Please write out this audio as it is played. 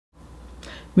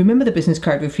Remember the business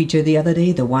card we featured the other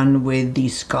day? The one with the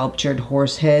sculptured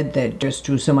horse head that just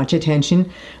drew so much attention?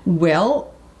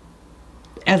 Well,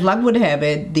 as luck would have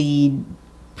it, the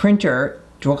printer,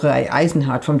 Druckerei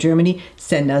Eisenhardt from Germany,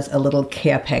 sent us a little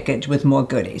care package with more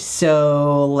goodies.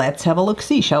 So let's have a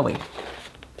look-see, shall we?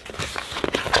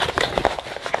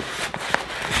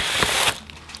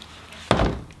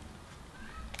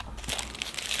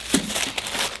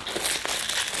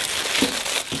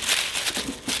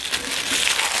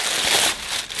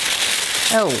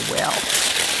 Oh well.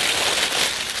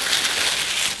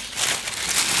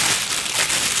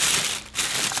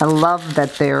 I love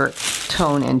that they're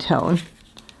tone in tone.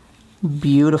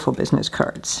 Beautiful business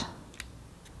cards.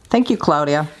 Thank you,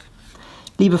 Claudia.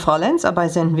 Liebe Frau Lenz, dabei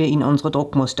senden wir Ihnen unsere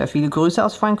Druckmuster. Viele Grüße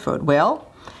aus Frankfurt. Well,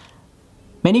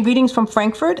 many greetings from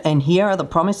Frankfurt, and here are the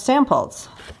promised samples.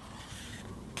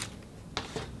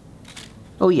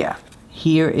 Oh yeah,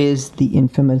 here is the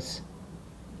infamous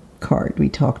card we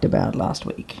talked about last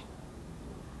week.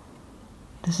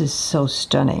 This is so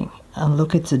stunning, and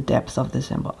look at the depth of this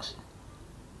emboss.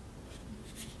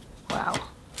 Wow.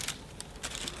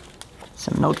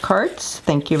 Some note cards,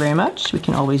 thank you very much. We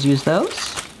can always use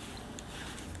those.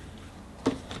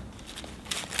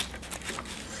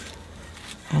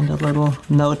 And a little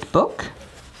notebook.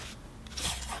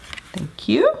 Thank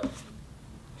you.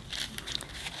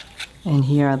 And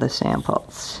here are the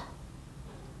samples.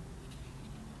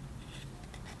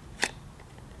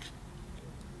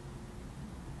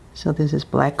 So this is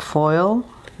black foil.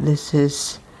 This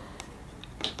is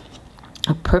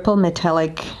a purple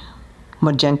metallic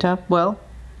magenta, well,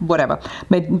 whatever.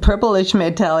 Purplish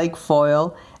metallic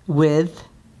foil with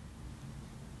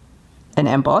an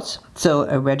emboss, so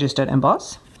a registered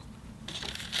emboss.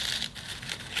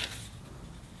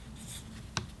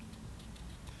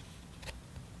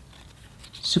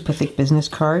 Super thick business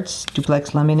cards,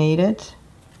 duplex laminated.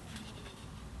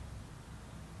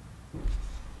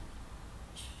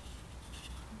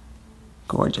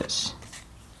 Gorgeous.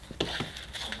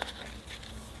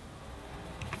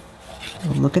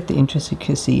 Look at the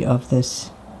intricacy of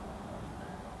this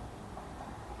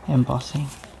embossing.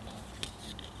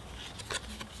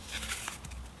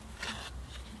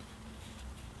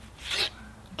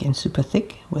 Again, super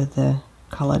thick with the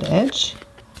colored edge.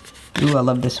 Ooh, I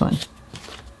love this one.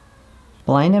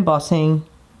 Blind embossing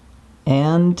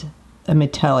and a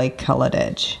metallic colored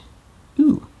edge.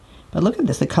 Ooh. But look at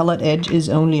this, the colored edge is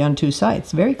only on two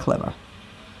sides. Very clever.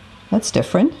 That's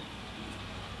different.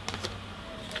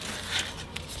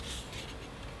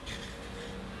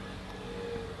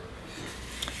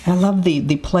 I love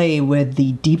the play with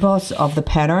the deboss of the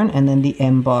pattern and then the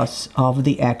emboss of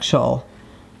the actual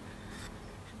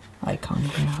icon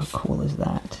here. How cool is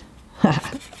that?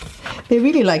 They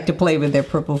really like to play with their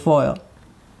purple foil.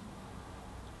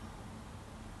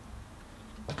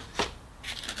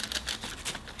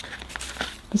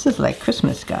 This is like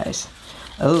Christmas, guys.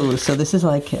 Oh, so this is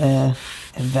like a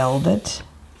velvet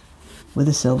with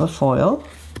a silver foil.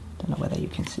 Don't know whether you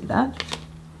can see that.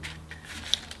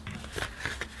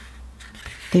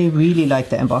 They really like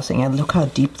the embossing, and look how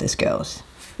deep this goes.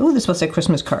 Oh, this was a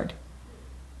Christmas card.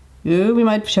 Ooh, we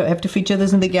might have to feature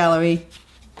this in the gallery.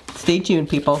 Stay tuned,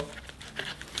 people.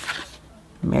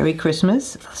 Merry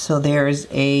Christmas. So there's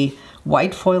a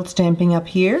white foil stamping up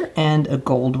here and a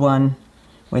gold one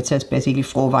where it says basically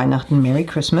Frohe Weihnachten, Merry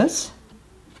Christmas.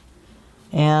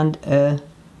 And a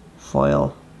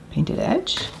foil painted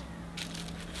edge.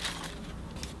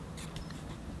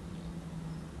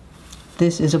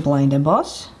 This is a blind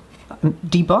emboss,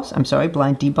 deboss, I'm sorry,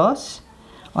 blind deboss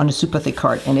on a super thick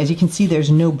card. And as you can see, there's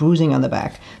no bruising on the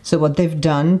back. So what they've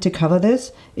done to cover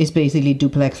this is basically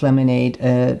duplex laminate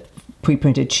a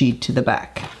pre-printed sheet to the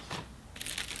back.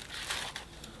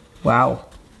 Wow.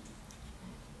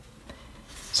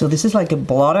 So this is like a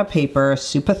blotter paper,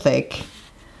 super thick.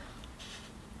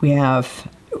 We have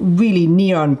really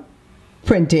neon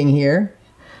printing here.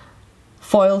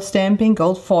 Foil stamping,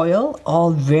 gold foil,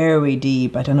 all very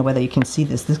deep. I don't know whether you can see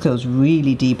this. This goes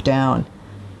really deep down.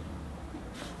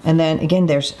 And then again,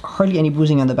 there's hardly any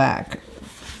bruising on the back.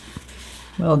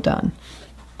 Well done.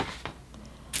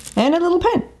 And a little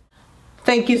pen.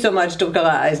 Thank you so much, Druckerei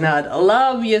Eisenhardt.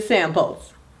 Love your samples.